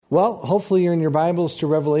Well, hopefully you're in your Bibles to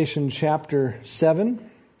Revelation chapter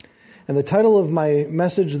 7. And the title of my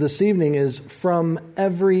message this evening is From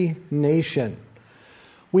Every Nation.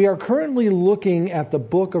 We are currently looking at the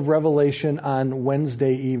book of Revelation on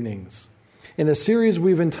Wednesday evenings in a series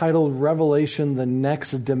we've entitled Revelation: The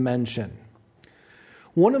Next Dimension.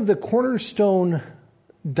 One of the cornerstone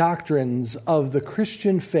doctrines of the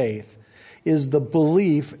Christian faith is the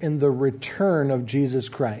belief in the return of Jesus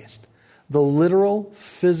Christ. The literal,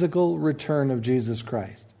 physical return of Jesus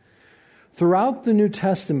Christ. Throughout the New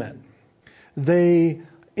Testament, the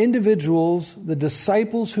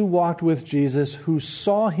disciples who walked with Jesus, who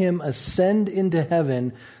saw him ascend into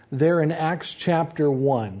heaven there in Acts chapter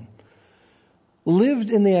 1, lived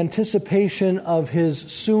in the anticipation of his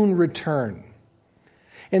soon return.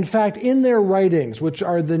 In fact, in their writings, which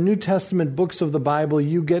are the New Testament books of the Bible,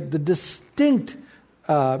 you get the distinct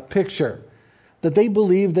picture that they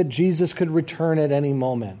believed that Jesus could return at any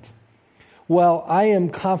moment. Well, I am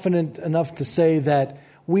confident enough to say that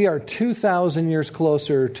we are 2,000 years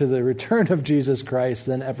closer to the return of Jesus Christ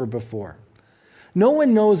than ever before. No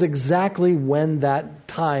one knows exactly when that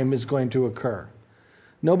time is going to occur.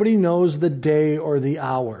 Nobody knows the day or the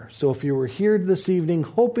hour. So if you were here this evening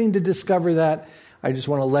hoping to discover that, I just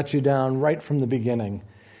want to let you down right from the beginning.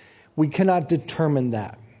 We cannot determine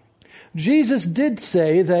that. Jesus did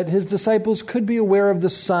say that his disciples could be aware of the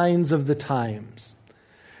signs of the times,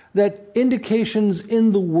 that indications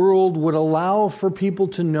in the world would allow for people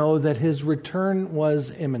to know that his return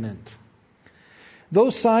was imminent.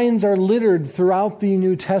 Those signs are littered throughout the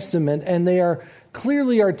New Testament, and they are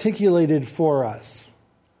clearly articulated for us.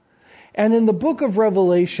 And in the book of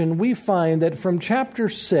Revelation, we find that from chapter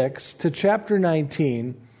 6 to chapter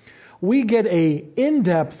 19, we get an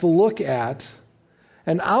in-depth look at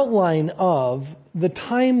an outline of the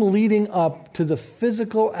time leading up to the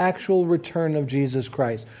physical, actual return of Jesus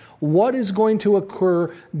Christ. What is going to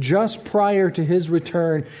occur just prior to his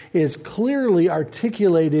return is clearly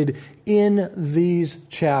articulated in these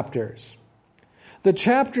chapters. The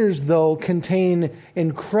chapters, though, contain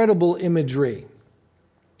incredible imagery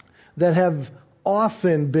that have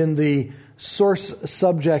often been the source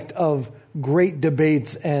subject of great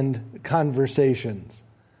debates and conversations.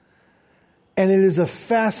 And it is a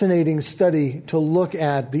fascinating study to look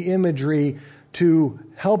at the imagery to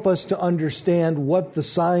help us to understand what the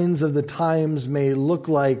signs of the times may look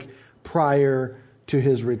like prior to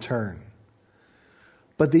his return.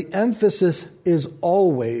 But the emphasis is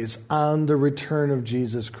always on the return of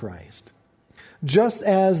Jesus Christ. Just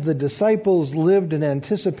as the disciples lived in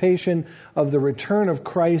anticipation of the return of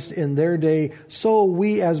Christ in their day, so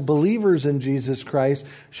we as believers in Jesus Christ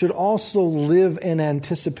should also live in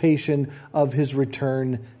anticipation of his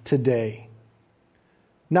return today.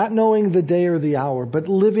 Not knowing the day or the hour, but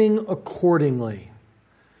living accordingly.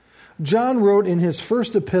 John wrote in his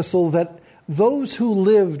first epistle that those who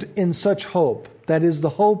lived in such hope, that is the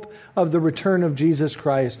hope of the return of Jesus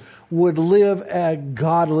Christ, would live a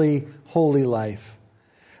godly, holy life.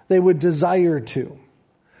 They would desire to.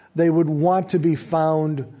 They would want to be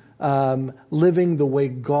found living the way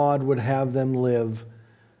God would have them live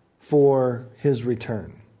for his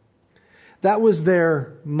return. That was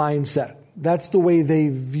their mindset. That's the way they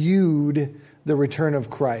viewed the return of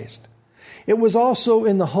Christ. It was also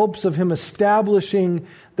in the hopes of him establishing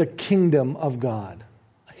the kingdom of God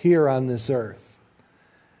here on this earth.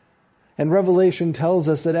 And Revelation tells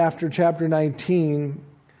us that after chapter 19,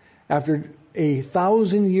 after a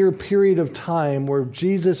 1,000-year period of time where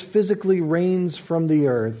Jesus physically reigns from the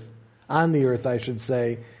earth, on the earth I should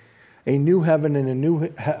say, a new heaven and a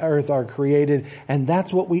new earth are created, and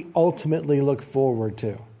that's what we ultimately look forward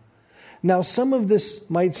to. Now, some of this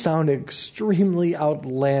might sound extremely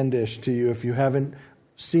outlandish to you if you haven't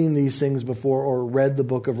seen these things before or read the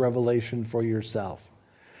book of Revelation for yourself.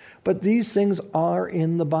 But these things are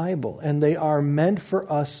in the Bible, and they are meant for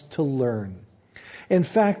us to learn. In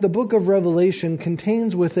fact, the book of Revelation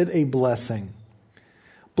contains with it a blessing.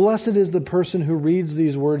 Blessed is the person who reads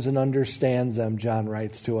these words and understands them, John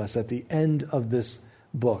writes to us at the end of this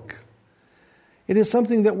book. It is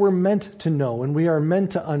something that we're meant to know and we are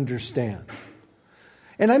meant to understand.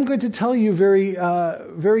 And I'm going to tell you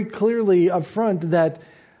very clearly up front that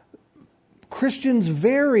Christians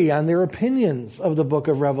vary on their opinions of the book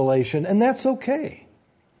of Revelation, and that's okay.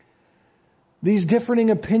 These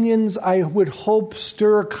differing opinions, I would hope,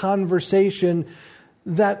 stir a conversation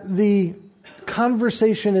that the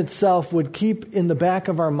conversation itself would keep in the back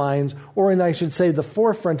of our minds, or in, I should say, the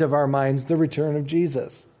forefront of our minds, the return of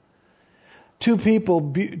Jesus. Two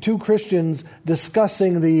Christians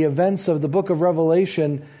discussing the events of the book of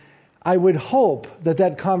Revelation, I would hope that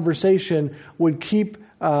that conversation would keep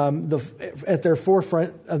at their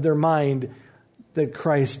forefront of their mind that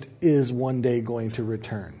Christ is one day going to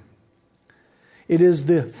return. It is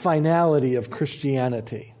the finality of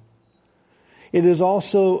Christianity. It is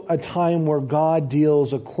also a time where God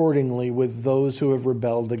deals accordingly with those who have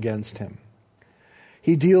rebelled against Him.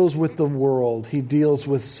 He deals with the world. He deals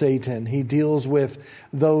with Satan. He deals with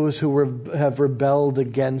those who have rebelled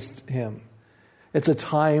against Him. It's a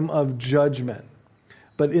time of judgment.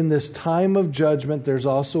 But in this time of judgment, there's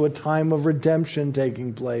also a time of redemption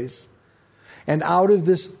taking place. And out of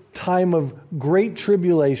this time of great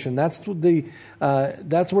tribulation, that's what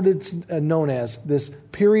it's known as, this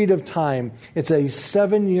period of time. It's a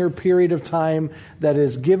 7-year period of time that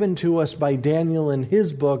is given to us by Daniel in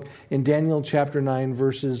his book in Daniel chapter 9,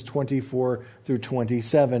 verses 24 through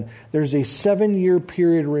 27. There's a 7-year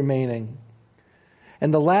period remaining.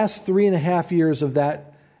 And the last 3.5 years of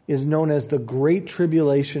that is known as the Great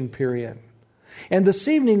Tribulation period. And this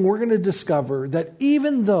evening we're going to discover that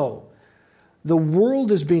even though the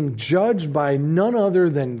world is being judged by none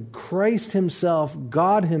other than Christ Himself,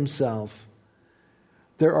 God Himself,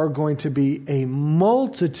 there are going to be a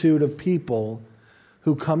multitude of people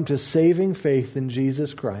who come to saving faith in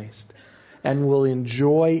Jesus Christ and will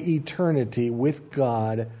enjoy eternity with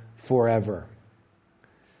God forever.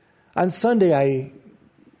 On Sunday, I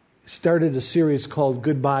started a series called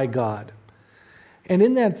Goodbye, God. And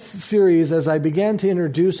in that series, as I began to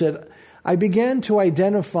introduce it, I began to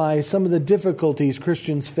identify some of the difficulties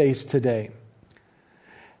Christians face today.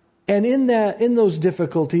 And in those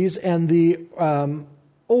difficulties and the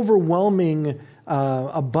overwhelming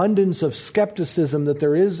abundance of skepticism that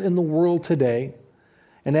there is in the world today,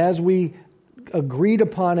 and as we agreed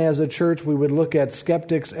upon as a church, we would look at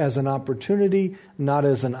skeptics as an opportunity, not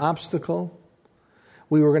as an obstacle.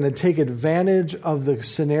 We were going to take advantage of the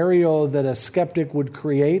scenario that a skeptic would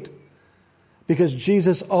create, because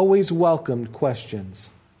Jesus always welcomed questions.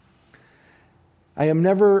 I am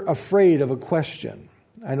never afraid of a question.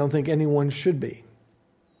 I don't think anyone should be.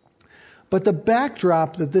 But the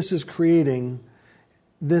backdrop that this is creating,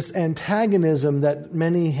 this antagonism that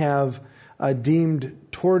many have deemed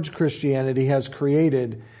towards Christianity has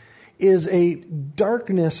created, is a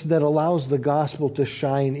darkness that allows the gospel to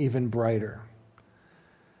shine even brighter.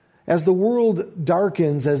 As the world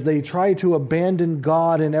darkens, as they try to abandon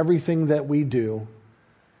God in everything that we do,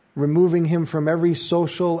 removing Him from every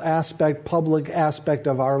social aspect, public aspect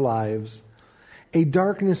of our lives, a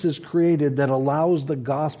darkness is created that allows the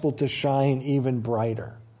gospel to shine even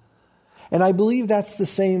brighter. And I believe that's the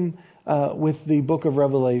same with the book of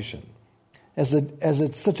Revelation. As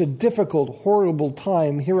it's such a difficult, horrible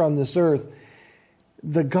time here on this earth,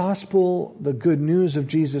 the gospel, the good news of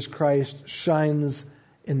Jesus Christ, shines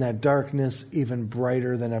in that darkness even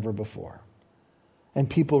brighter than ever before. And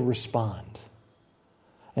people respond.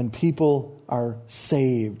 And people are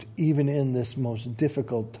saved even in this most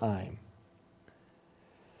difficult time.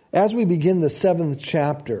 As we begin the 7th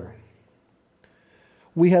chapter,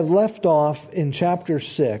 we have left off in chapter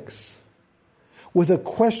 6 with a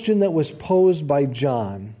question that was posed by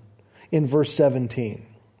John in verse 17.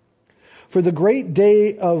 For the great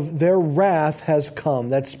day of their wrath has come.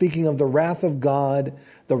 That's speaking of the wrath of God,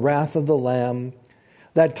 the wrath of the Lamb.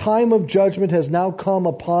 That time of judgment has now come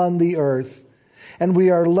upon the earth. And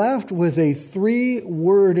we are left with a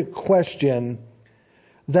 3-word question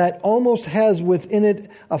that almost has within it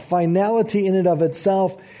a finality in and of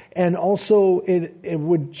itself. And also it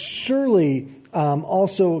would surely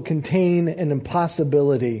also contain an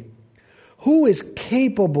impossibility. Who is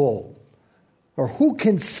capable, or who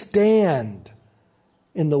can stand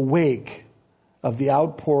in the wake of the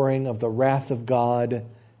outpouring of the wrath of God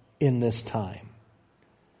in this time?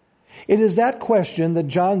 It is that question that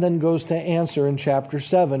John then goes to answer in chapter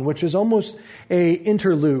 7, which is almost an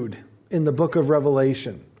interlude in the book of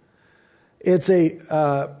Revelation. It's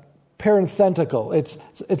a parenthetical. It's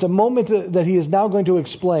a moment that he is now going to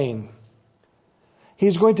explain.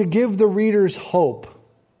 He's going to give the readers hope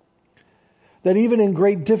that even in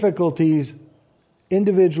great difficulties,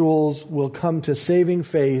 individuals will come to saving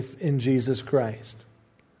faith in Jesus Christ.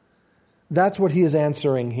 That's what he is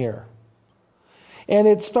answering here. And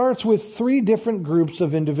it starts with 3 different groups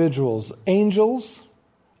of individuals: angels,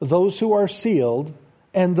 those who are sealed,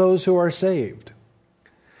 and those who are saved.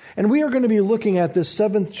 And we are going to be looking at this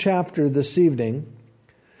 7th chapter this evening,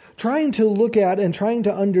 trying to look at and trying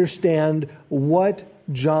to understand what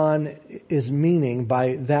John is meaning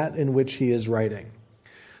by that in which he is writing.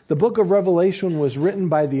 The book of Revelation was written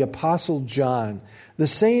by the Apostle John, the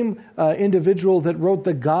same individual that wrote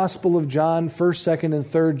the Gospel of John, 1st, 2nd, and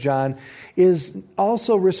 3rd John, is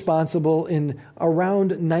also responsible in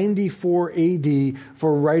around 94 AD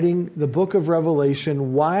for writing the book of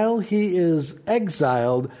Revelation while he is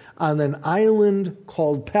exiled on an island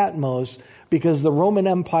called Patmos because the Roman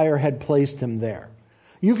Empire had placed him there.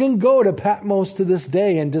 You can go to Patmos to this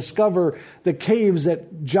day and discover the caves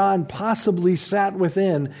that John possibly sat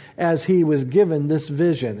within as he was given this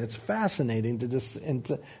vision. It's fascinating to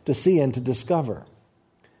see and to discover.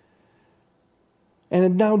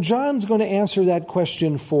 And now John's going to answer that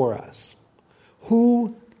question for us.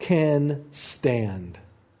 Who can stand?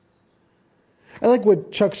 I like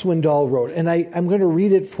what Chuck Swindoll wrote, and I'm going to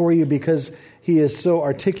read it for you because he is so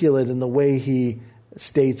articulate in the way he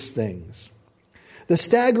states things. The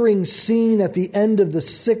staggering scene at the end of the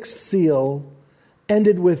sixth seal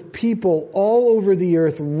ended with people all over the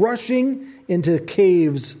earth rushing into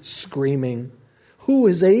caves screaming, "Who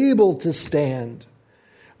is able to stand?"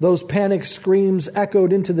 Those panic screams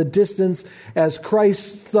echoed into the distance as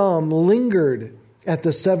Christ's thumb lingered at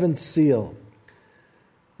the seventh seal,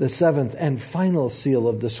 the seventh and final seal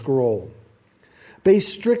of the scroll. Based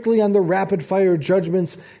strictly on the rapid-fire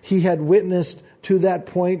judgments he had witnessed to that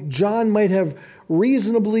point, John might have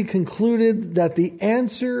reasonably concluded that the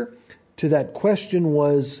answer to that question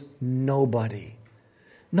was nobody.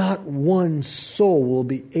 Not one soul will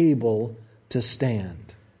be able to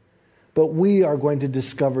stand. But we are going to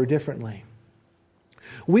discover differently.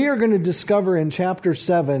 We are going to discover in chapter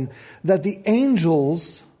 7 that the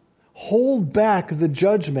angels hold back the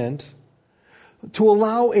judgment to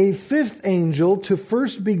allow a fifth angel to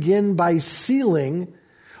first begin by sealing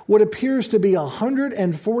what appears to be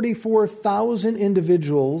 144,000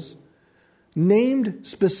 individuals named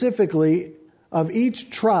specifically of each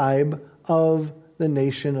tribe of the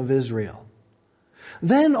nation of Israel.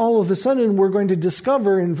 Then all of a sudden we're going to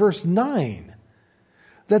discover in verse 9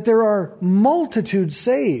 that there are multitudes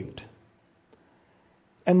saved.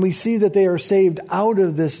 And we see that they are saved out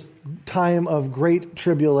of this time of great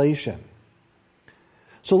tribulation.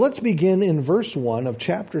 So let's begin in verse 1 of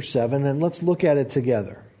chapter 7 and let's look at it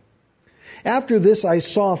together. After this, I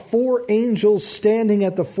saw 4 angels standing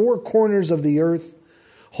at the 4 corners of the earth,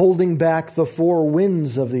 holding back the 4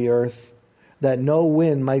 winds of the earth, that no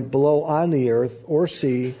wind might blow on the earth or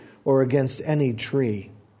sea or against any tree.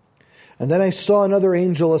 And then I saw another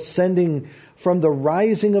angel ascending from the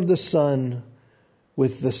rising of the sun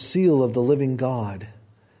with the seal of the living God.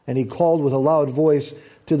 And he called with a loud voice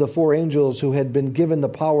to the 4 angels who had been given the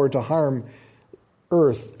power to harm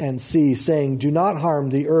earth and sea, saying, "Do not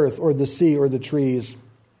harm the earth or the sea or the trees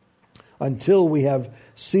until we have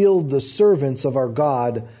sealed the servants of our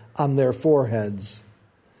God on their foreheads."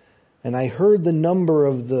 And I heard the number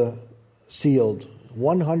of the sealed,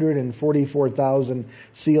 144,000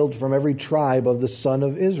 sealed from every tribe of the son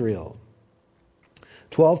of Israel.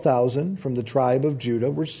 12,000 from the tribe of Judah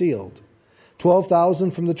were sealed.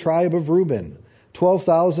 12,000 from the tribe of Reuben.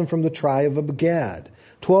 12,000 from the tribe of Gad.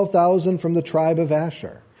 12,000 from the tribe of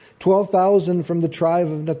Asher. 12,000 from the tribe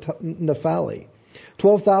of Naphtali.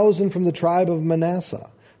 12,000 from the tribe of Manasseh.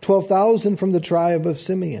 12,000 from the tribe of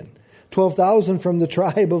Simeon. 12,000 from the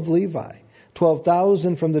tribe of Levi.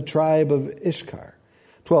 12,000 from the tribe of Issachar.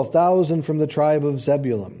 12,000 from the tribe of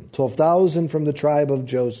Zebulun. 12,000 from the tribe of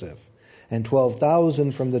Joseph. And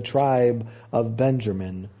 12,000 from the tribe of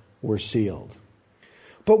Benjamin were sealed.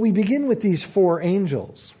 But we begin with these 4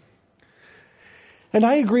 angels. And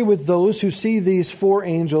I agree with those who see these 4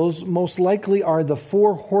 angels most likely are the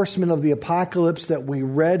 4 horsemen of the apocalypse that we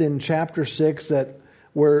read in chapter 6 that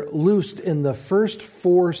were loosed in the first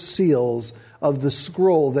 4 seals of the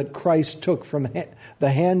scroll that Christ took from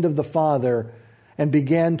the hand of the Father and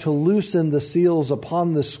began to loosen the seals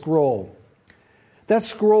upon the scroll. That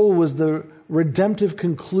scroll was the redemptive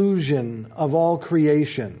conclusion of all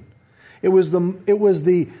creation. It was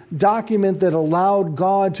the document that allowed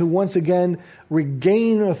God to once again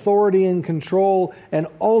regain authority and control and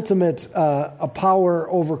ultimate power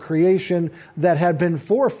over creation that had been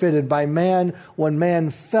forfeited by man when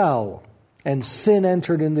man fell and sin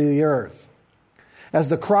entered into the earth. As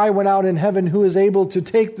the cry went out in heaven, "Who is able to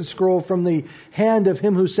take the scroll from the hand of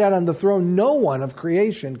him who sat on the throne?" No one of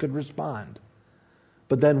creation could respond.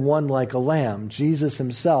 But then one like a lamb, Jesus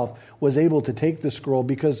himself, was able to take the scroll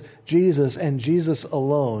because Jesus and Jesus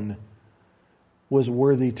alone was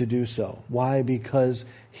worthy to do so. Why? Because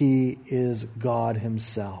he is God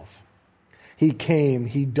himself. He came,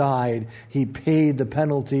 He died, He paid the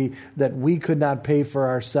penalty that we could not pay for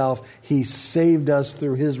ourselves. He saved us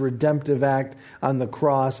through His redemptive act on the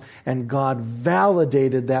cross, and God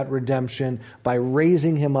validated that redemption by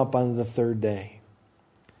raising Him up on the third day.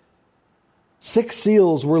 6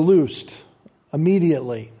 seals were loosed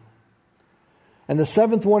immediately, and the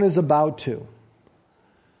 7th one is about to.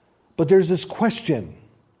 But there's this question: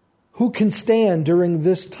 who can stand during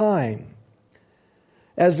this time?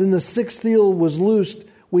 As in the 6th seal was loosed,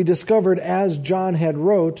 we discovered, as John had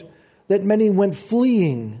wrote, that many went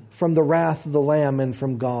fleeing from the wrath of the Lamb and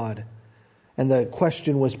from God. And the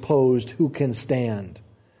question was posed, who can stand?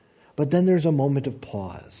 But then there's a moment of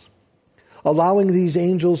pause, allowing these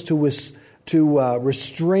angels to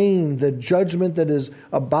restrain the judgment that is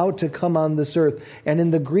about to come on this earth. And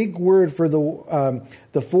in the Greek word for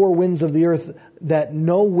the 4 winds of the earth, that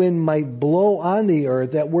no wind might blow on the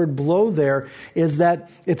earth, that word blow there is that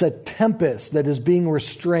it's a tempest that is being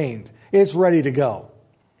restrained. It's ready to go.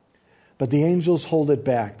 But the angels hold it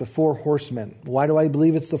back, the 4 horsemen. Why do I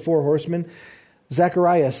believe it's the 4 horsemen?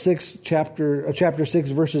 Zechariah chapter 6,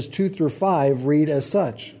 verses 2 through 5 read as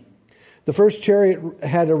such. The first chariot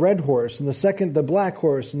had a red horse, and the second the black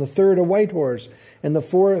horse, and the third a white horse, and the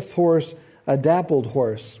 4th horse a dappled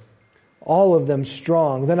horse, all of them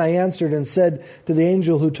strong. Then I answered and said to the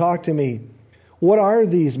angel who talked to me, "What are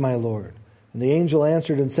these, my Lord?" And the angel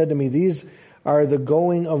answered and said to me, "These are the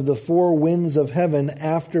going of the 4 winds of heaven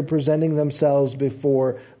after presenting themselves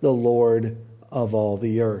before the Lord of all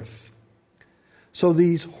the earth." So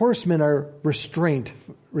these horsemen are restrained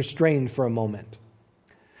for a moment.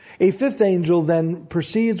 A 5th angel then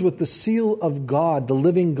proceeds with the seal of God, the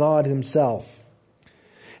living God Himself.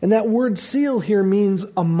 And that word seal here means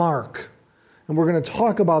a mark. And we're going to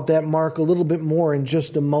talk about that mark a little bit more in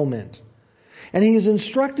just a moment. And he is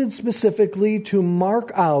instructed specifically to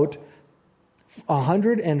mark out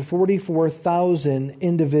 144,000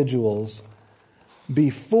 individuals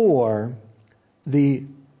before the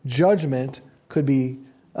judgment could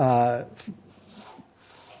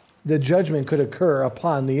occur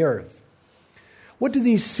upon the earth. What do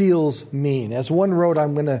these seals mean? As one wrote,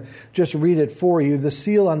 I'm going to just read it for you. The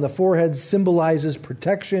seal on the forehead symbolizes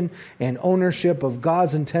protection and ownership of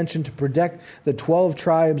God's intention to protect the 12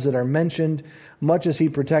 tribes that are mentioned, much as He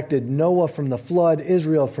protected Noah from the flood,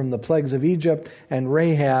 Israel from the plagues of Egypt, and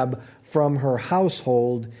Rahab from her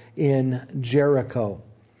household in Jericho.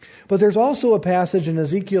 But there's also a passage in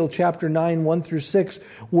Ezekiel chapter 9, 1 through 6,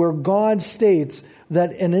 where God states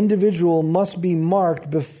that an individual must be marked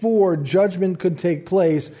before judgment could take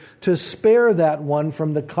place to spare that one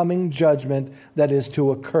from the coming judgment that is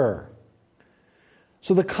to occur.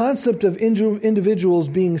 So the concept of individuals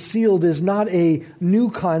being sealed is not a new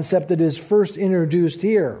concept that is first introduced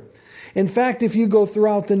here. In fact, if you go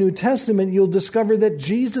throughout the New Testament, you'll discover that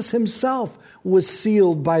Jesus Himself was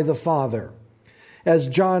sealed by the Father. As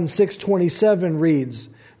John 6:27 reads,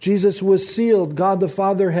 Jesus was sealed. God the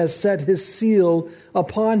Father has set His seal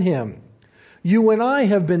upon Him. You and I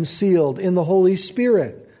have been sealed in the Holy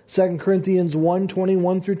Spirit. 2 Corinthians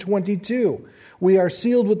 1:21 through 22. We are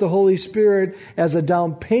sealed with the Holy Spirit as a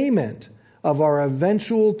down payment of our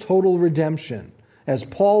eventual total redemption. As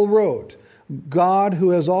Paul wrote, God, who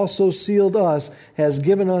has also sealed us, has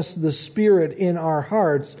given us the Spirit in our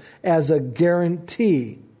hearts as a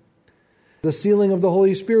guarantee. The sealing of the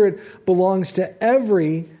Holy Spirit belongs to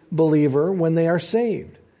every believer when they are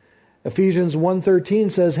saved. Ephesians 1:13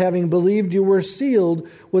 says, having believed, you were sealed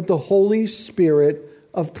with the Holy Spirit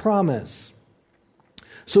of promise.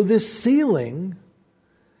 So this sealing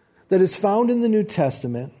that is found in the New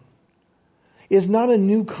Testament is not a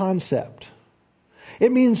new concept.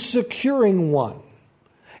 It means securing one.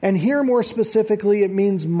 And here more specifically, it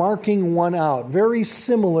means marking one out. Very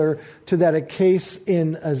similar to that case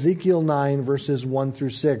in Ezekiel 9 verses 1 through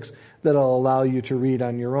 6 that I'll allow you to read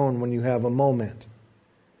on your own when you have a moment.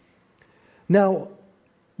 Now,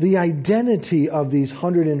 the identity of these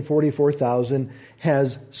 144,000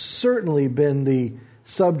 has certainly been the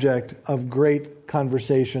subject of great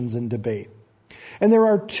conversations and debate. And there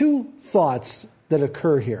are 2 thoughts that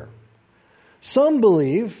occur here. Some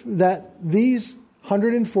believe that these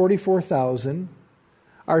 144,000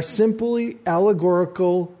 are simply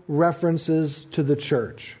allegorical references to the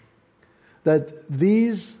church. That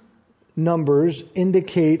these numbers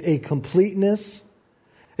indicate a completeness,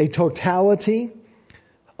 a totality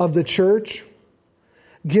of the church,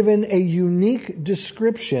 given a unique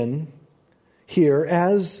description here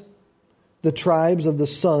as the tribes of the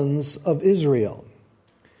sons of Israel.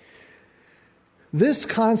 This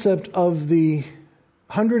concept of the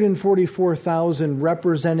 144,000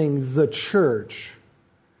 representing the church,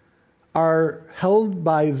 are held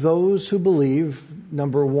by those who believe,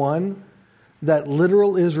 number one, that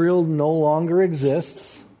literal Israel no longer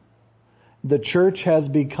exists. The church has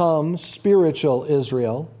become spiritual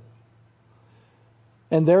Israel.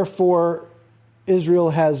 And therefore, Israel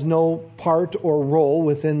has no part or role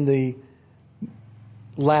within the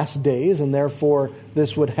last days, and therefore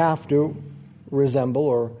this would have to resemble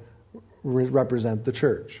or represent the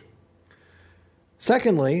church.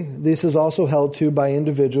 Secondly, this is also held to by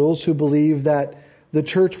individuals who believe that the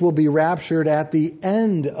church will be raptured at the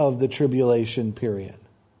end of the tribulation period.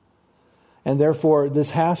 And therefore,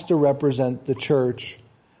 this has to represent the church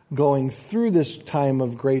going through this time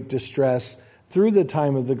of great distress, through the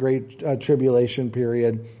time of the great tribulation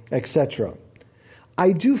period, etc.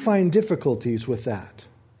 I do find difficulties with that.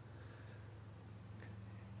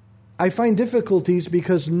 I find difficulties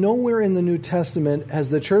because nowhere in the New Testament has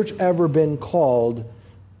the church ever been called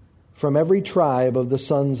from every tribe of the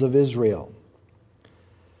sons of Israel.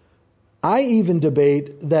 I even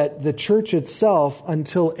debate that the church itself,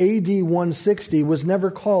 until AD 160, was never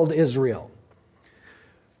called Israel.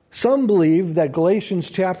 Some believe that Galatians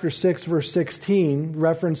chapter 6, verse 16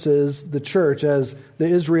 references the church as the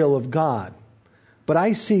Israel of God. But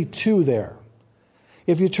I see two there.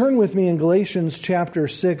 If you turn with me in Galatians chapter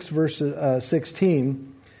 6, verse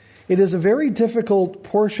 16, it is a very difficult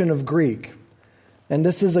portion of Greek. And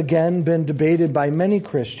this has again been debated by many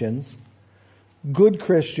Christians, good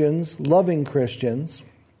Christians, loving Christians.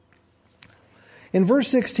 In verse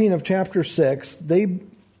 16 of chapter 6, they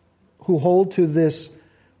who hold to this,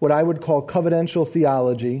 what I would call covenantal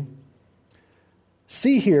theology,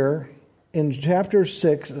 see here in chapter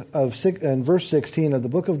 6 and verse 16 of the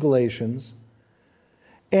book of Galatians,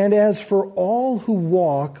 "And as for all who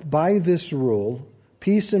walk by this rule,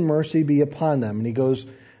 peace and mercy be upon them." And he goes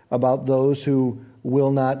about those who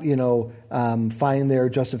will not, find their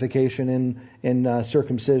justification in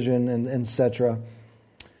circumcision and etc.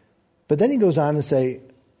 But then he goes on to say,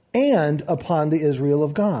 "and upon the Israel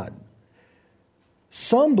of God."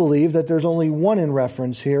 Some believe that there's only one in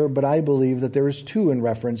reference here, but I believe that there is two in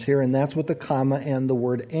reference here, and that's what the comma and the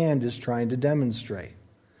word "and" is trying to demonstrate.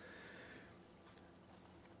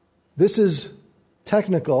 This is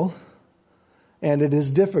technical, and it is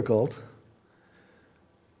difficult,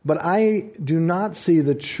 but I do not see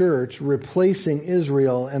the church replacing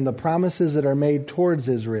Israel and the promises that are made towards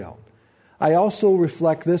Israel. I also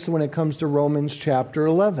reflect this when it comes to Romans chapter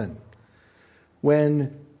 11,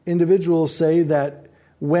 when individuals say that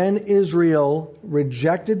when Israel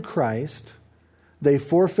rejected Christ, they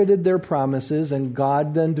forfeited their promises, and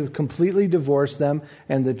God then completely divorced them,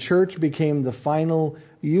 and the church became the final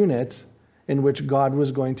unit in which God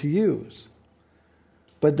was going to use.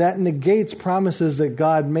 But that negates promises that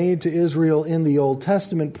God made to Israel in the Old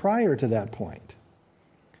Testament prior to that point.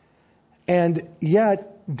 And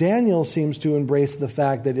yet, Daniel seems to embrace the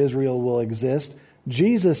fact that Israel will exist.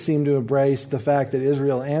 Jesus seemed to embrace the fact that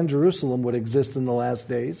Israel and Jerusalem would exist in the last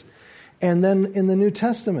days. And then in the New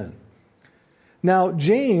Testament. Now,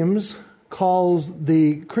 James calls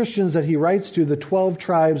the Christians that he writes to the 12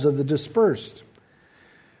 tribes of the dispersed.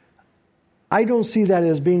 I don't see that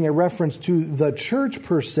as being a reference to the church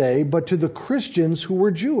per se, but to the Christians who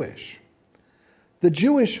were Jewish.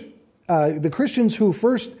 The Christians who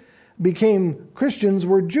first became Christians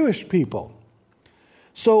were Jewish people.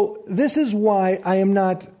 So this is why I'm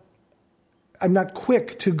not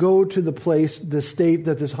quick to go to the state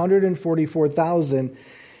that this 144,000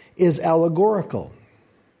 is allegorical.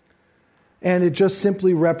 And it just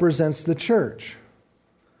simply represents the church.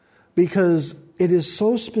 Because it is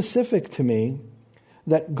so specific to me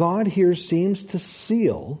that God here seems to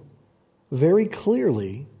seal very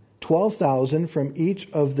clearly 12,000 from each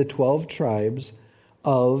of the 12 tribes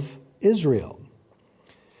of Israel.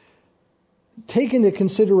 Take into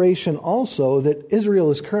consideration also that Israel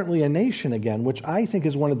is currently a nation again, which I think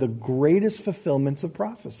is one of the greatest fulfillments of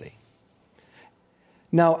prophecy.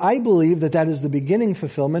 Now, I believe that is the beginning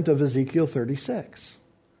fulfillment of Ezekiel 36,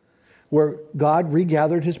 where God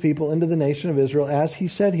regathered his people into the nation of Israel as he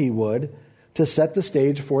said he would, to set the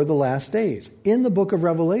stage for the last days. In the book of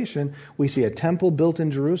Revelation, we see a temple built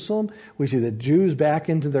in Jerusalem. We see the Jews back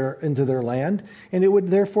into their land, and it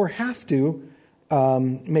would therefore have to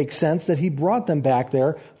make sense that he brought them back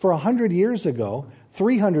there for 100 years ago,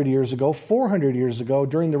 300 years ago, 400 years ago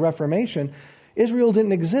during the Reformation. Israel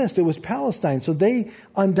didn't exist. It was Palestine. So they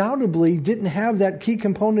undoubtedly didn't have that key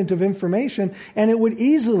component of information, and it would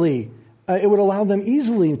allow them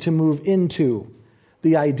easily to move into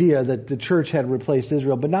the idea that the church had replaced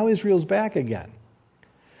Israel. But now Israel's back again.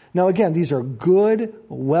 Now again, these are good,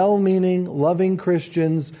 well-meaning, loving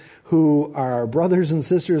Christians who are brothers and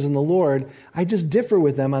sisters in the Lord. I just differ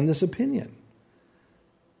with them on this opinion.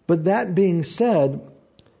 But that being said,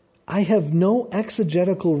 I have no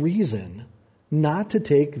exegetical reason not to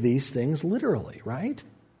take these things literally, right?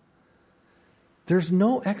 There's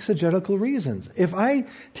no exegetical reasons. If I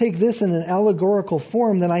take this in an allegorical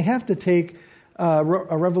form, then I have to take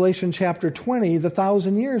Revelation chapter 20, the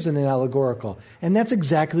 1,000 years, in an allegorical. And that's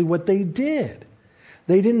exactly what they did.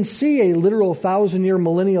 They didn't see a literal 1,000-year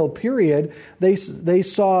millennial period. They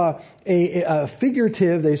saw a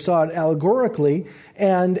figurative, they saw it allegorically,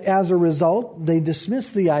 and as a result, they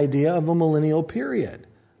dismissed the idea of a millennial period.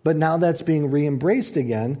 But now that's being re-embraced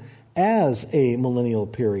again as a millennial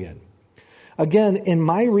period. Again, in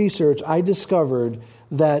my research, I discovered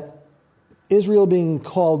that Israel being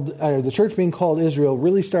called, or the church being called Israel,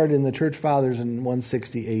 really started in the church fathers in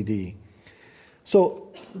 160 A.D.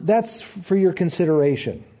 So that's for your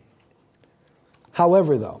consideration.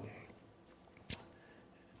 However, though,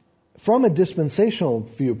 from a dispensational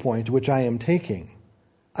viewpoint, which I am taking,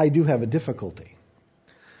 I do have a difficulty.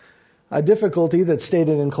 A difficulty that's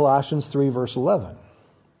stated in Colossians 3, verse 11,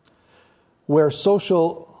 where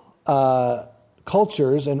social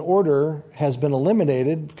cultures and order has been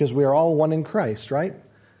eliminated because we are all one in Christ, right?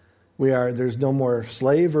 There's no more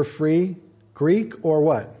slave or free, Greek or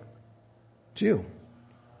what? Jew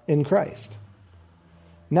in Christ.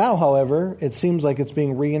 Now, however, it seems like it's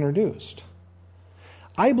being reintroduced.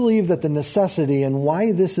 I believe that the necessity and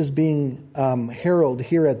why this is being heralded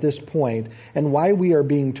here at this point and why we are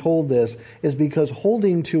being told this is because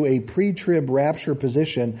holding to a pre-trib rapture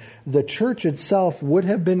position, the church itself would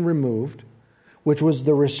have been removed, which was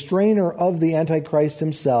the restrainer of the Antichrist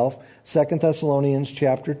himself, 2 Thessalonians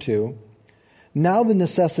chapter 2. Now the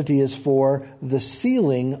necessity is for the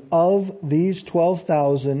sealing of these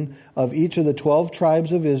 12,000 of each of the 12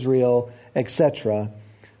 tribes of Israel, etc.,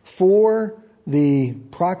 for the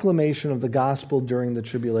proclamation of the gospel during the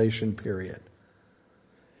tribulation period.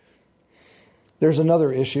 There's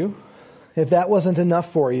another issue. If that wasn't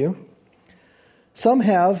enough for you, some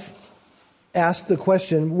have asked the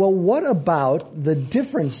question, well, what about the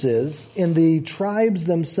differences in the tribes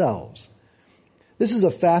themselves? This is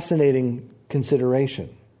a fascinating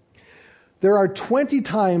consideration. There are 20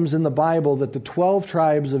 times in the Bible that the 12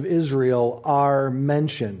 tribes of Israel are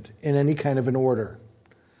mentioned in any kind of an order.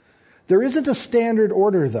 There isn't a standard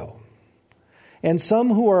order, though. And some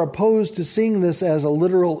who are opposed to seeing this as a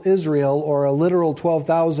literal Israel or a literal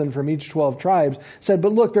 12,000 from each 12 tribes said,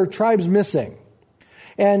 but look, there are tribes missing.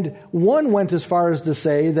 And one went as far as to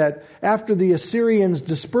say that after the Assyrians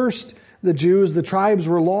dispersed the Jews, the tribes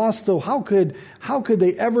were lost, so how could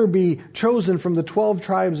they ever be chosen from the 12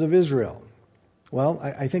 tribes of Israel? Well,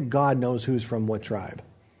 I think God knows who's from what tribe.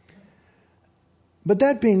 But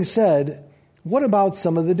that being said, what about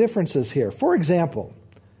some of the differences here? For example,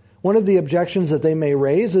 one of the objections that they may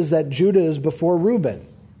raise is that Judah is before Reuben.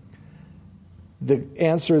 The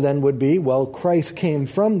answer then would be, well, Christ came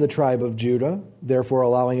from the tribe of Judah, therefore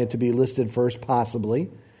allowing it to be listed first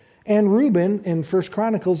possibly. And Reuben, in 1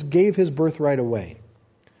 Chronicles, gave his birthright away.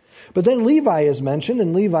 But then Levi is mentioned,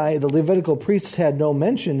 and Levi, the Levitical priests, had no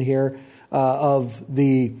mention here no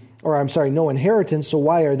inheritance, so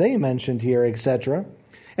why are they mentioned here, etc.?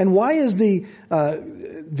 And why is the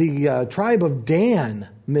tribe of Dan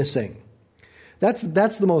missing? That's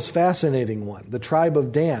the most fascinating one, the tribe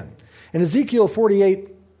of Dan. In Ezekiel 48,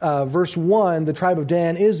 verse 1, the tribe of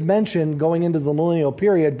Dan is mentioned going into the millennial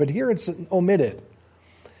period, but here it's omitted.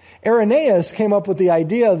 Irenaeus came up with the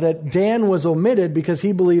idea that Dan was omitted because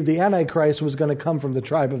he believed the Antichrist was going to come from the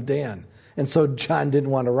tribe of Dan. And so John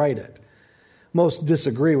didn't want to write it. Most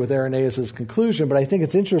disagree with Irenaeus' conclusion, but I think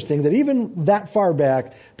it's interesting that even that far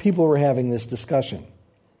back, people were having this discussion.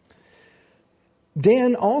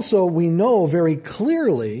 Dan also, we know very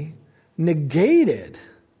clearly, negated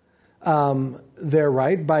their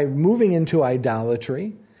right by moving into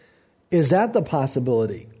idolatry. Is that the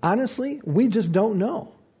possibility? Honestly, we just don't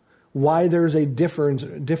know why there's a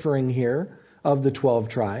differing here of the 12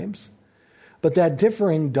 tribes. But that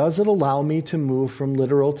differing, does it allow me to move from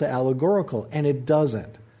literal to allegorical? And it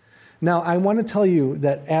doesn't. Now, I want to tell you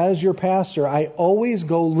that as your pastor, I always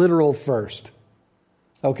go literal first.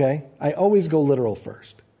 Okay? I always go literal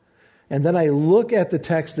first. And then I look at the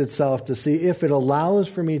text itself to see if it allows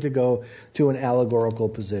for me to go to an allegorical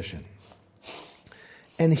position.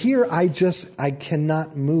 And here I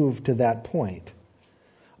cannot move to that point.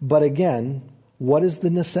 But again, What is the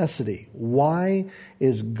necessity? Why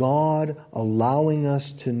is God allowing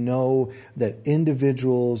us to know that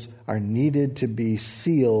individuals are needed to be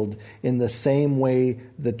sealed in the same way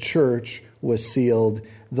the church was sealed?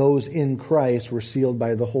 Those in Christ were sealed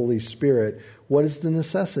by the Holy Spirit. What is the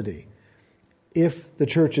necessity? If the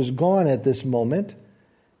church is gone at this moment,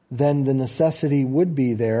 then the necessity would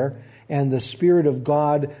be there, and the Spirit of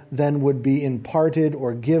God then would be imparted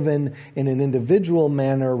or given in an individual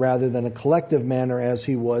manner rather than a collective manner as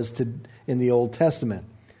he was in the Old Testament.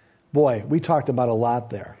 Boy, we talked about a lot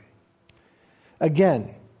there.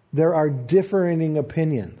 Again, there are differing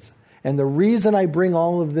opinions. And the reason I bring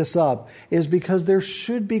all of this up is because there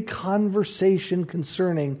should be conversation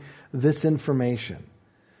concerning this information.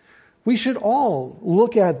 We should all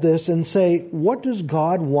look at this and say, what does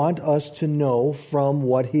God want us to know from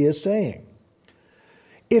what He is saying?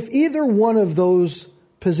 If either one of those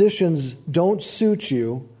positions don't suit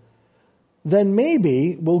you, then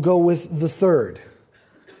maybe we'll go with the third.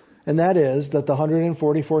 And that is that the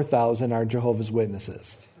 144,000 are Jehovah's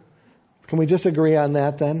Witnesses. Can we just agree on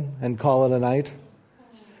that then and call it a night?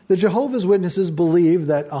 The Jehovah's Witnesses believe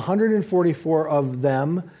that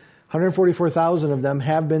 144,000 of them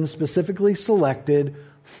have been specifically selected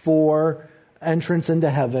for entrance into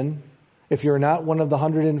heaven. If you're not one of the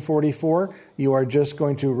 144, you are just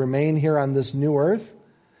going to remain here on this new earth.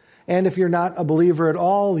 And if you're not a believer at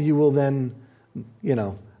all, you will then,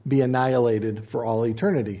 be annihilated for all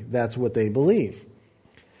eternity. That's what they believe.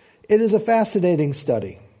 It is a fascinating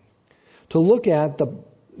study to look at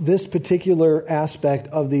this particular aspect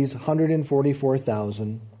of these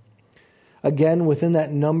 144,000. Again, within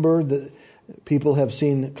that number, the people have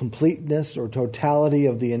seen completeness or totality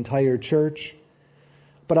of the entire church.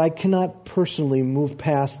 But I cannot personally move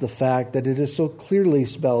past the fact that it is so clearly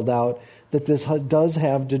spelled out that this does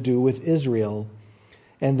have to do with Israel.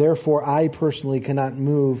 And therefore, I personally cannot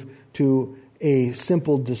move to a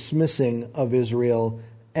simple dismissing of Israel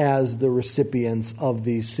as the recipients of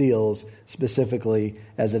these seals, specifically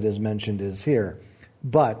as it is mentioned is here.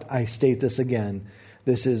 But I state this again.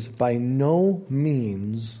 This is by no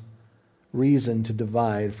means reason to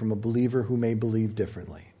divide from a believer who may believe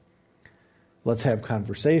differently. Let's have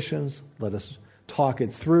conversations. Let us talk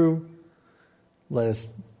it through. Let us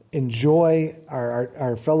enjoy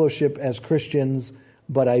our fellowship as Christians.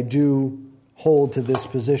 But I do hold to this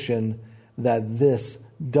position that this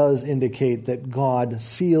does indicate that God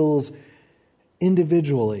seals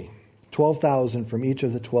individually 12,000 from each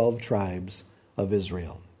of the 12 tribes of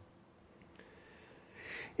Israel.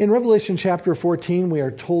 In Revelation chapter 14, we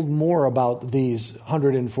are told more about these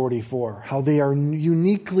 144, how they are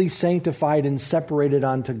uniquely sanctified and separated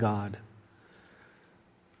unto God.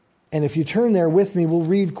 And if you turn there with me, we'll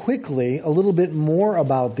read quickly a little bit more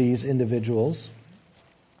about these individuals.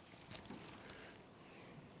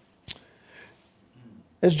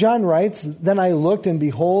 As John writes, "Then I looked, and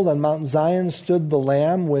behold, on Mount Zion stood the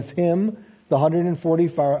Lamb, with him the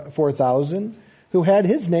 144,000, who had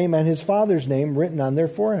his name and his Father's name written on their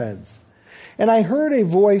foreheads. And I heard a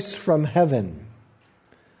voice from heaven,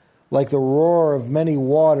 like the roar of many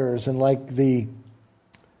waters, and like the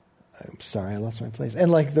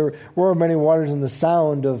roar of many waters and the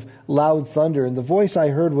sound of loud thunder. And the voice I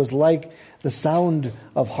heard was like the sound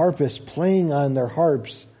of harpists playing on their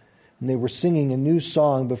harps. And they were singing a new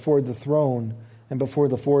song before the throne and before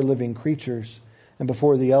the 4 living creatures and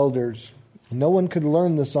before the elders. And no one could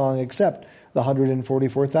learn the song except the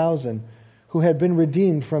 144,000 who had been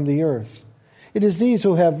redeemed from the earth. It is these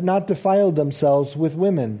who have not defiled themselves with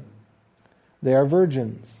women. They are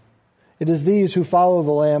virgins. It is these who follow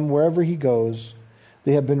the Lamb wherever he goes.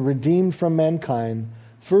 They have been redeemed from mankind,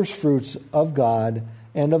 first fruits of God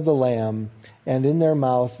and of the Lamb, and in their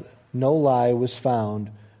mouth no lie was found,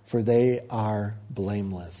 for they are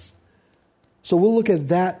blameless." So we'll look at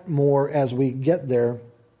that more as we get there.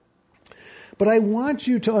 But I want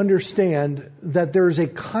you to understand that there is a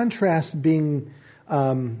contrast being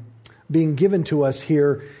given to us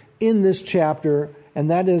here in this chapter,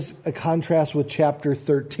 and that is a contrast with chapter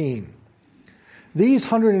 13. These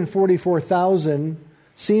 144,000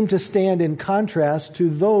 seem to stand in contrast to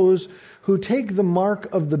those who take the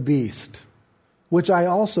mark of the beast, which I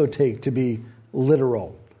also take to be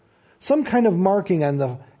literal. Some kind of marking on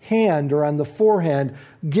the hand or on the forehead,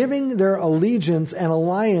 giving their allegiance and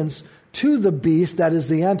alliance to the beast, that is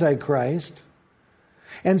the Antichrist,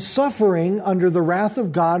 and suffering under the wrath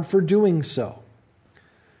of God for doing so.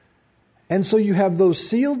 And so you have those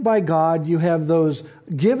sealed by God, you have those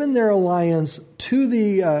given their alliance to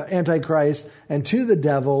the Antichrist and to the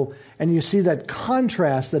devil, and you see that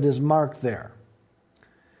contrast that is marked there.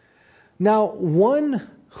 Now, one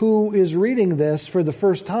who is reading this for the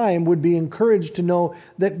first time would be encouraged to know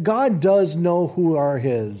that God does know who are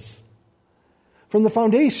His. From the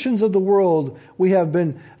foundations of the world, we have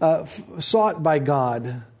been sought by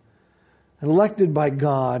God, elected by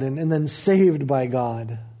God, and then saved by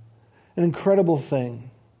God. An incredible thing.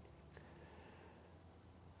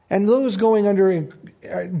 And those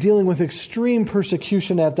dealing with extreme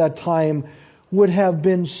persecution at that time would have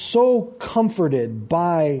been so comforted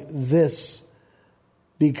by this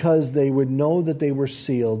because they would know that they were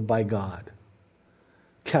sealed by God,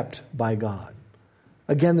 kept by God.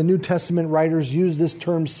 Again, the New Testament writers use this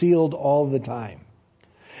term sealed all the time.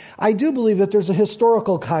 I do believe that there's a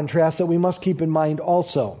historical contrast that we must keep in mind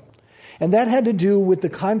also. And that had to do with the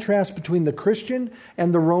contrast between the Christian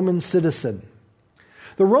and the Roman citizen.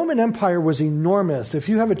 The Roman Empire was enormous. If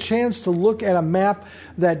you have a chance to look at a map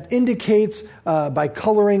that indicates by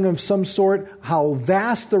coloring of some sort how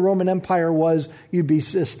vast the Roman Empire was, you'd be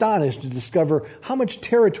astonished to discover how much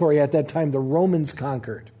territory at that time the Romans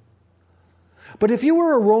conquered. But if you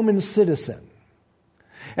were a Roman citizen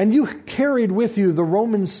and you carried with you the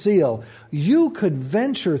Roman seal, you could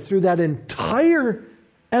venture through that entire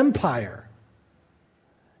empire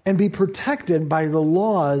and be protected by the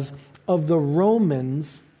laws of the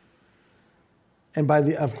Romans and by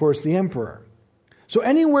of course, the emperor. So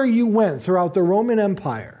anywhere you went throughout the Roman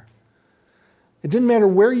Empire, it didn't matter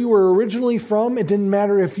where you were originally from. It didn't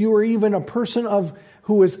matter if you were even a person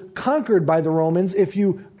who was conquered by the Romans. If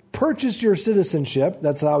you purchased your citizenship,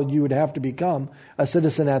 that's how you would have to become a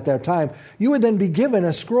citizen at that time, you would then be given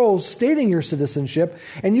a scroll stating your citizenship,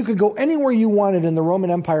 and you could go anywhere you wanted in the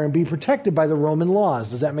Roman Empire and be protected by the Roman laws.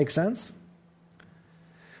 Does that make sense?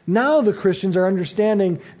 Now the Christians are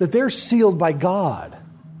understanding that they're sealed by God.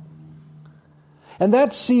 And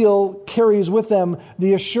that seal carries with them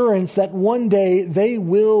the assurance that one day they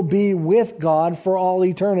will be with God for all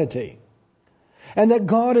eternity. And that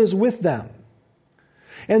God is with them.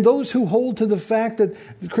 And those who hold to the fact that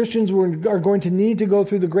the Christians are going to need to go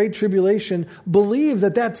through the Great Tribulation believe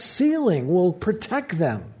that that sealing will protect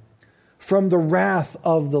them from the wrath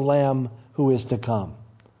of the Lamb who is to come.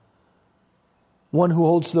 One who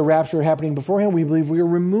holds to the rapture happening beforehand, we believe we are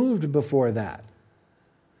removed before that.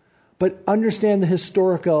 But understand the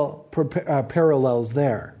historical parallels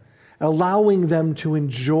there, allowing them to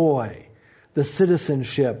enjoy the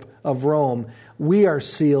citizenship of Rome. We are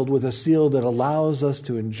sealed with a seal that allows us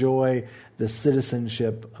to enjoy the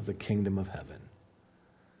citizenship of the kingdom of heaven.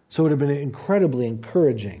 So it would have been incredibly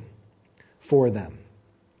encouraging for them.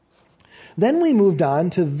 Then we moved on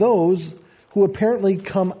to those who apparently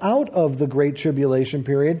come out of the Great Tribulation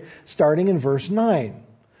period, starting in verse 9.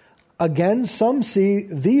 Again, some see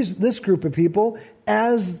this group of people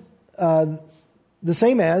as the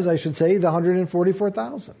same as, I should say, the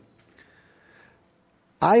 144,000.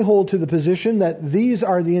 I hold to the position that these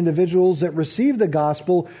are the individuals that receive the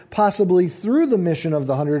gospel possibly through the mission of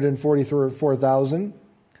the 144,000.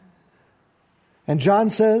 And John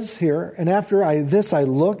says here, and after this I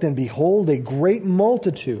looked, and behold, a great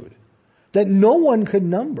multitude that no one could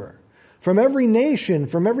number, from every nation,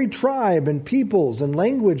 from every tribe and peoples and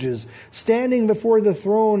languages, standing before the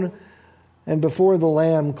throne and before the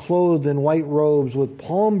Lamb, clothed in white robes, with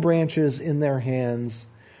palm branches in their hands,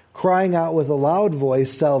 crying out with a loud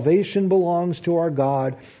voice, "Salvation belongs to our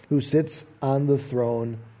God who sits on the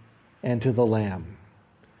throne and to the Lamb."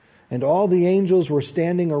 And all the angels were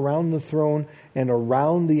standing around the throne and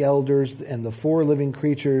around the elders and the four living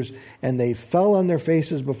creatures, and they fell on their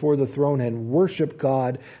faces before the throne and worshiped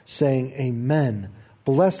God, saying, "Amen.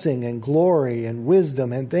 Blessing and glory and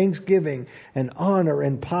wisdom and thanksgiving and honor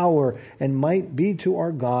and power and might be to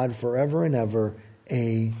our God forever and ever.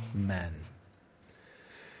 Amen."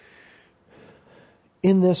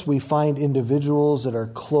 In this we find individuals that are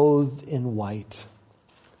clothed in white,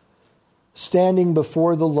 standing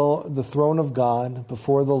before the throne of God,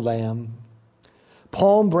 before the Lamb,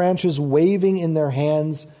 palm branches waving in their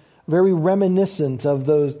hands, very reminiscent of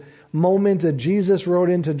the moment that Jesus rode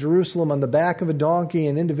into Jerusalem on the back of a donkey,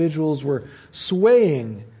 and individuals were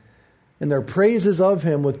swaying in their praises of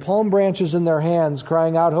him with palm branches in their hands,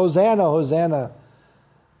 crying out, "Hosanna, Hosanna,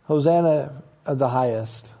 Hosanna of the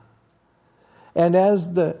highest." And as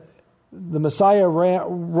the Messiah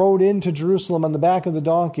rode into Jerusalem on the back of the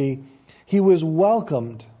donkey, he was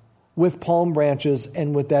welcomed with palm branches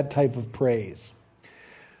and with that type of praise.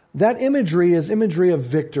 That imagery is imagery of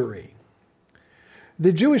victory.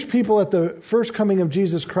 The Jewish people at the first coming of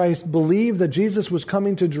Jesus Christ believed that Jesus was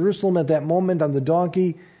coming to Jerusalem at that moment on the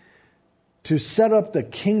donkey to set up the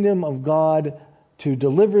kingdom of God, to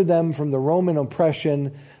deliver them from the Roman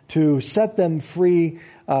oppression, to set them free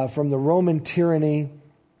from the Roman tyranny.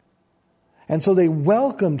 And so they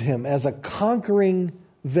welcomed him as a conquering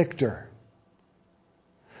victor.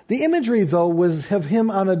 The imagery, though, was of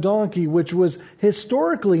him on a donkey, which was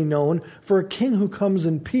historically known for a king who comes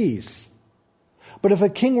in peace. But if a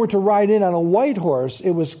king were to ride in on a white horse,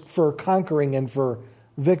 it was for conquering and for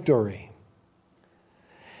victory.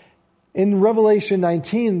 In Revelation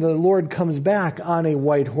 19, the Lord comes back on a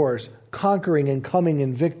white horse, conquering and coming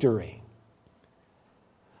in victory.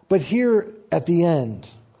 But here at the end,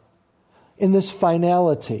 in this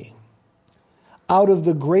finality, out of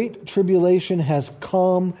the great tribulation has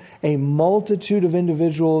come a multitude of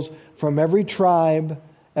individuals from every tribe,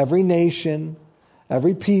 every nation,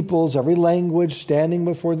 every peoples, every language, standing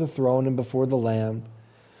before the throne and before the Lamb,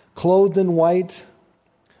 clothed in white.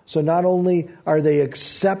 So not only are they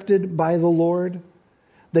accepted by the Lord,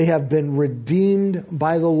 they have been redeemed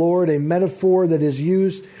by the Lord, a metaphor that is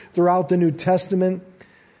used throughout the New Testament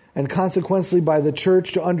and consequently by the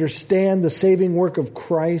church to understand the saving work of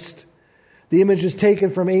Christ. The image is taken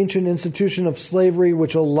from ancient institution of slavery,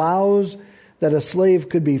 which allows that a slave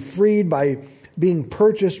could be freed by being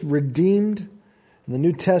purchased, redeemed. And the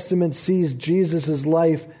New Testament sees Jesus'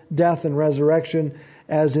 life, death, and resurrection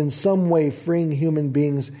as in some way freeing human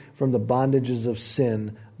beings from the bondages of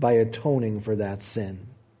sin by atoning for that sin.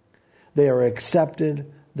 They are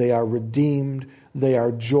accepted, they are redeemed, they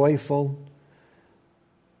are joyful.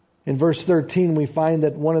 In verse 13, we find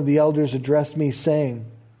that one of the elders addressed me saying,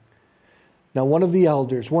 now one of the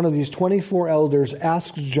elders, one of these 24 elders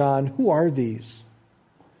asks John, who are these,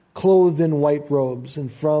 clothed in white robes,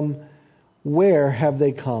 and from where have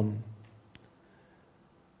they come?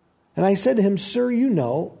 And I said to him, sir, you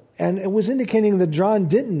know. And it was indicating that John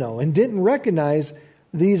didn't know and didn't recognize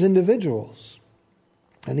these individuals.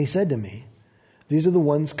 And he said to me, these are the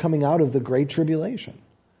ones coming out of the great tribulation.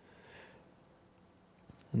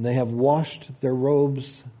 And they have washed their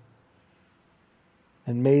robes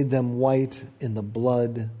and made them white in the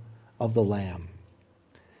blood of the Lamb.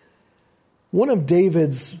 One of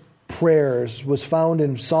David's prayers was found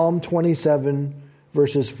in Psalm 27,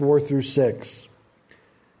 verses 4 through 6.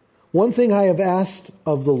 One thing I have asked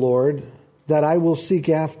of the Lord, that I will seek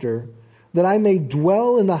after, that I may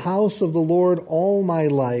dwell in the house of the Lord all my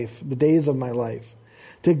life, the days of my life,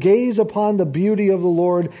 to gaze upon the beauty of the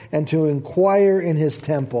Lord and to inquire in his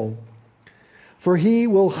temple. For he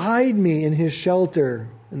will hide me in his shelter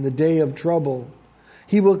in the day of trouble.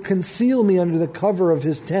 He will conceal me under the cover of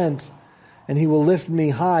his tent, and he will lift me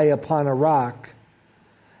high upon a rock.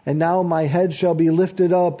 And now my head shall be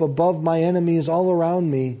lifted up above my enemies all around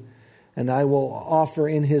me, and I will offer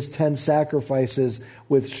in his tent sacrifices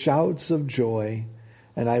with shouts of joy,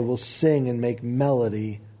 and I will sing and make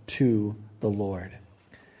melody to the Lord.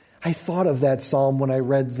 I thought of that psalm when I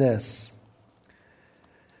read this.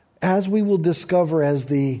 As we will discover as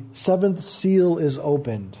the seventh seal is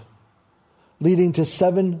opened, leading to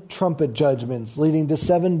 7 trumpet judgments, leading to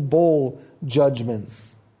 7 bowl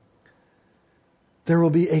judgments, there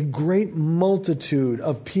will be a great multitude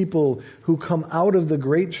of people who come out of the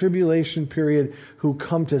great tribulation period who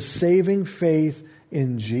come to saving faith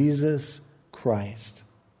in Jesus Christ.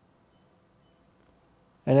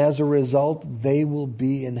 And as a result, they will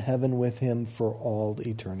be in heaven with him for all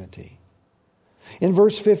eternity. In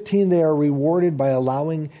verse 15, they are rewarded by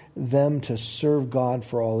allowing them to serve God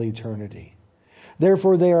for all eternity.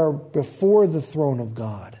 Therefore, they are before the throne of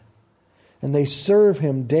God, and they serve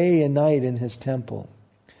him day and night in his temple.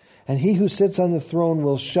 And he who sits on the throne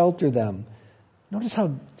will shelter them. Notice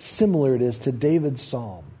how similar it is to David's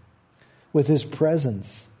psalm with his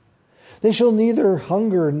presence. They shall neither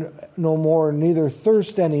hunger no more, neither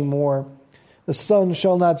thirst any more. The sun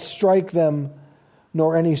shall not strike them,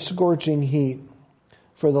 nor any scorching heat.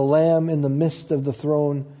 For the Lamb in the midst of the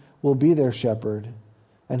throne will be their shepherd,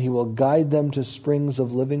 and he will guide them to springs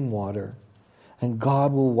of living water, and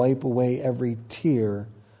God will wipe away every tear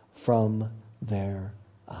from their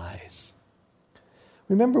eyes.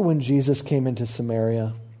 Remember when Jesus came into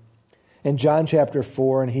Samaria in John chapter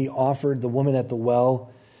 4, and he offered the woman at the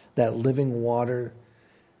well that living water?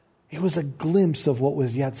 It was a glimpse of what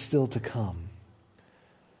was yet still to come.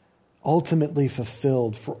 Ultimately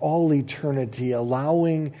fulfilled for all eternity,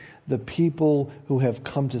 allowing the people who have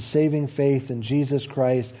come to saving faith in Jesus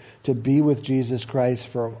Christ to be with Jesus Christ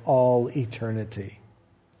for all eternity.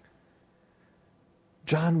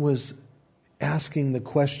 John was asking the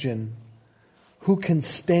question, who can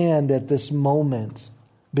stand at this moment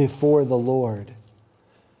before the Lord?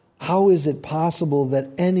 How is it possible that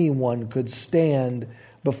anyone could stand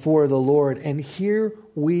before the Lord? And here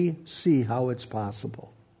we see how it's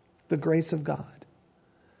possible. The grace of God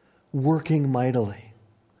working mightily.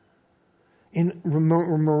 in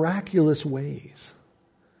miraculous ways.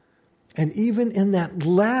 And even in that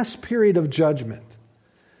last period of judgment,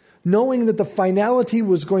 knowing that the finality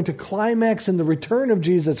was going to climax in the return of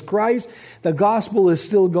Jesus Christ, the gospel is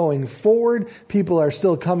still going forward. People are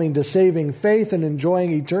still coming to saving faith and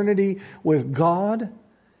enjoying eternity with God.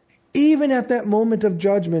 Even at that moment of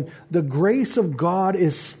judgment, the grace of God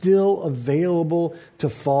is still available to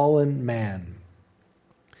fallen man.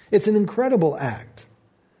 It's an incredible act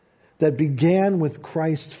that began with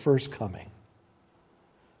Christ's first coming.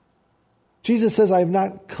 Jesus says, I have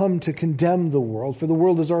not come to condemn the world, for the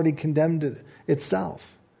world has already condemned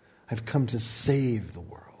itself. I've come to save the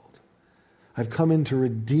world. I've come in to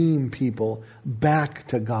redeem people back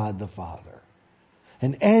to God the Father.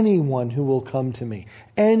 And anyone who will come to me,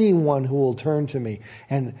 anyone who will turn to me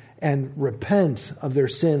and repent of their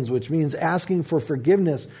sins, which means asking for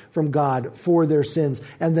forgiveness from God for their sins,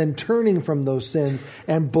 and then turning from those sins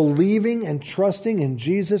and believing and trusting in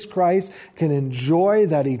Jesus Christ, can enjoy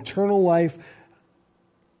that eternal life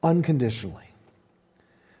unconditionally.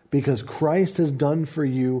 Because Christ has done for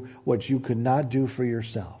you what you could not do for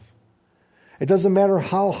yourself. It doesn't matter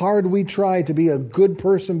how hard we try to be a good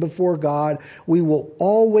person before God, we will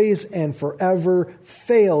always and forever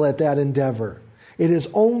fail at that endeavor. It is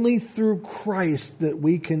only through Christ that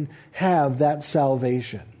we can have that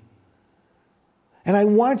salvation. And I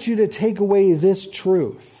want you to take away this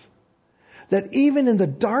truth, that even in the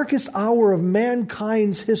darkest hour of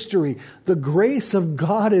mankind's history, the grace of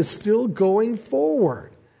God is still going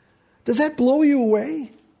forward. Does that blow you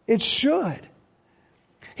away? It should.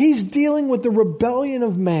 He's dealing with the rebellion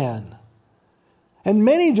of man. And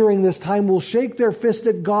many during this time will shake their fist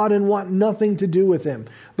at God and want nothing to do with Him.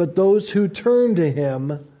 But those who turn to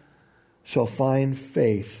Him shall find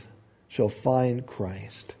faith, shall find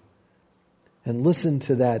Christ. And listen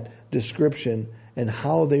to that description and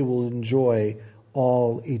how they will enjoy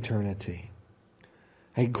all eternity.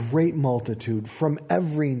 A great multitude from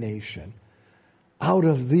every nation out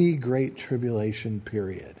of the great tribulation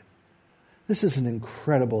period. This is an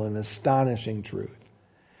incredible and astonishing truth.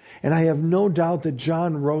 And I have no doubt that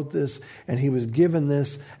John wrote this and he was given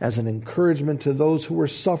this as an encouragement to those who were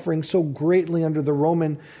suffering so greatly under the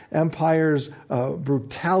Roman Empire's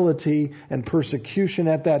brutality and persecution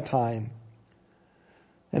at that time.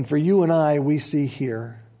 And for you and I, we see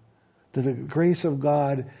here that the grace of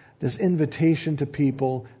God, this invitation to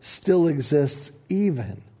people, still exists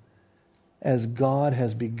even as God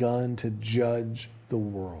has begun to judge the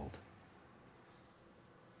world.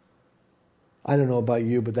 I don't know about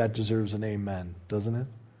you, but that deserves an amen, doesn't it?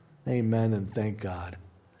 Amen, and thank God.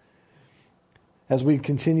 As we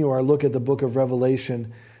continue our look at the book of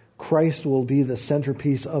Revelation, Christ will be the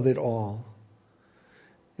centerpiece of it all.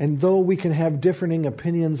 And though we can have differing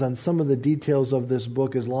opinions on some of the details of this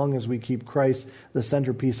book, as long as we keep Christ the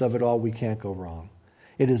centerpiece of it all, we can't go wrong.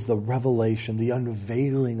 It is the revelation, the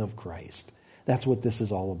unveiling of Christ. That's what this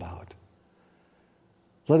is all about.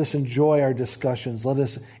 Let us enjoy our discussions. Let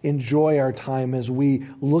us enjoy our time as we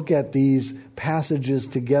look at these passages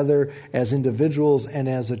together as individuals and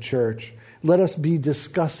as a church. Let us be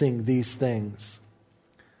discussing these things.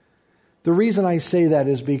 The reason I say that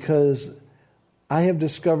is because I have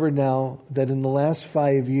discovered now that in the last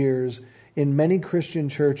 5 years, in many Christian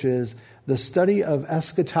churches, the study of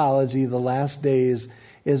eschatology, the last days,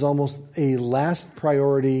 is almost a last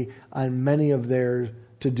priority on many of their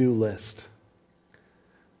to-do list.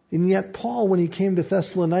 And yet Paul, when he came to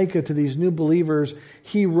Thessalonica to these new believers,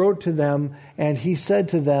 he wrote to them and he said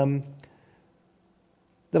to them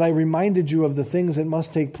that I reminded you of the things that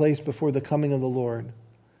must take place before the coming of the Lord.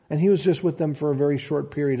 And he was just with them for a very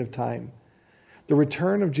short period of time. The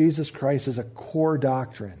return of Jesus Christ is a core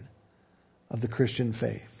doctrine of the Christian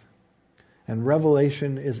faith. And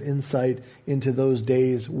Revelation is insight into those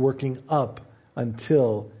days working up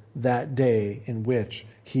until that day in which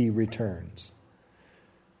he returns.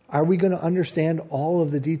 Are we going to understand all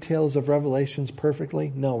of the details of Revelations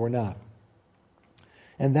perfectly? No, we're not.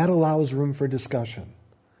 And that allows room for discussion,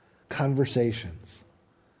 conversations,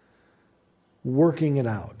 working it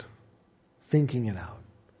out, thinking it out.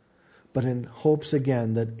 But in hopes,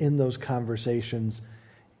 again, that in those conversations,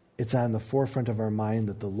 it's on the forefront of our mind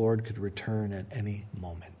that the Lord could return at any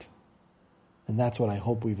moment. And that's what I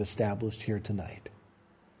hope we've established here tonight.